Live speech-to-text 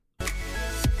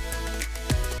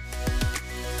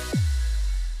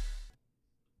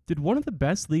Did one of the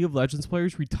best League of Legends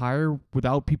players retire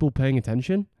without people paying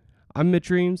attention? I'm Mitch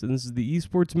Reams, and this is the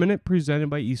Esports Minute presented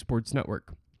by Esports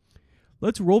Network.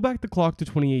 Let's roll back the clock to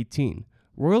 2018.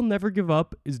 Royal Never Give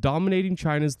Up is dominating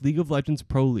China's League of Legends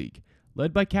Pro League.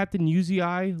 Led by Captain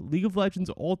UZI, League of Legends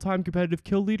all-time competitive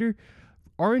kill leader,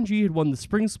 RNG had won the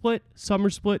Spring Split, Summer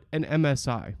Split, and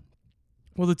MSI.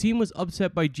 While the team was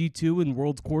upset by G2 in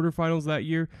World's quarterfinals that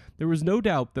year, there was no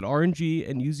doubt that RNG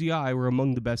and UZI were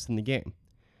among the best in the game.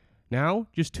 Now,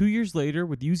 just 2 years later,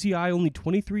 with UZI only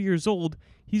 23 years old,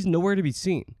 he's nowhere to be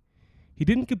seen. He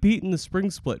didn't compete in the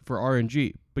Spring Split for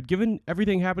RNG, but given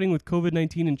everything happening with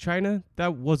COVID-19 in China,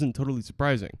 that wasn't totally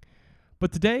surprising.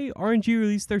 But today, RNG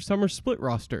released their Summer Split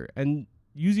roster, and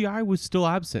UZI was still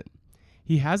absent.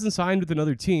 He hasn't signed with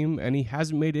another team, and he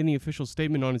hasn't made any official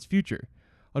statement on his future.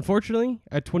 Unfortunately,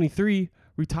 at 23,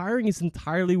 retiring is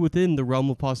entirely within the realm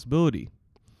of possibility.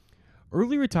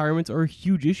 Early retirements are a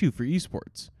huge issue for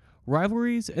esports.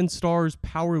 Rivalries and stars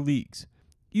power leagues.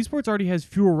 Esports already has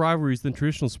fewer rivalries than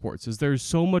traditional sports, as there is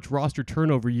so much roster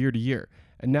turnover year to year,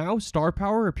 and now star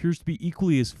power appears to be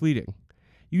equally as fleeting.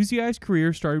 UZI's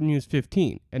career started when he was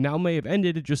 15, and now may have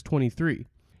ended at just 23.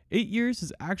 8 years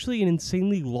is actually an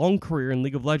insanely long career in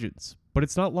League of Legends, but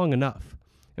it's not long enough.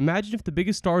 Imagine if the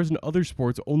biggest stars in other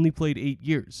sports only played 8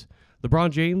 years.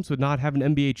 LeBron James would not have an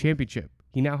NBA championship.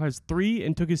 He now has 3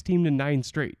 and took his team to 9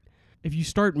 straight. If you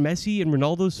start Messi and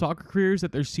Ronaldo's soccer careers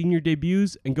at their senior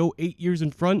debuts and go 8 years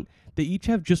in front, they each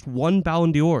have just 1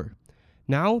 Ballon d'Or.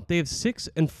 Now, they have 6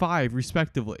 and 5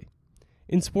 respectively.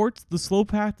 In sports, the slow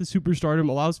path to superstardom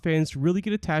allows fans to really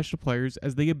get attached to players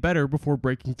as they get better before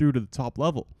breaking through to the top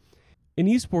level. In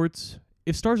esports,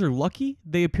 if stars are lucky,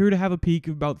 they appear to have a peak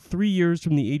of about 3 years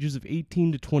from the ages of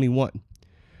 18 to 21.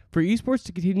 For esports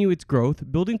to continue its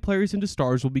growth, building players into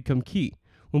stars will become key.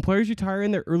 When players retire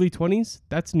in their early 20s,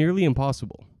 that's nearly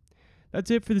impossible. That's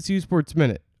it for this Esports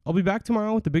Minute. I'll be back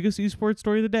tomorrow with the biggest esports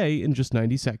story of the day in just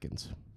 90 seconds.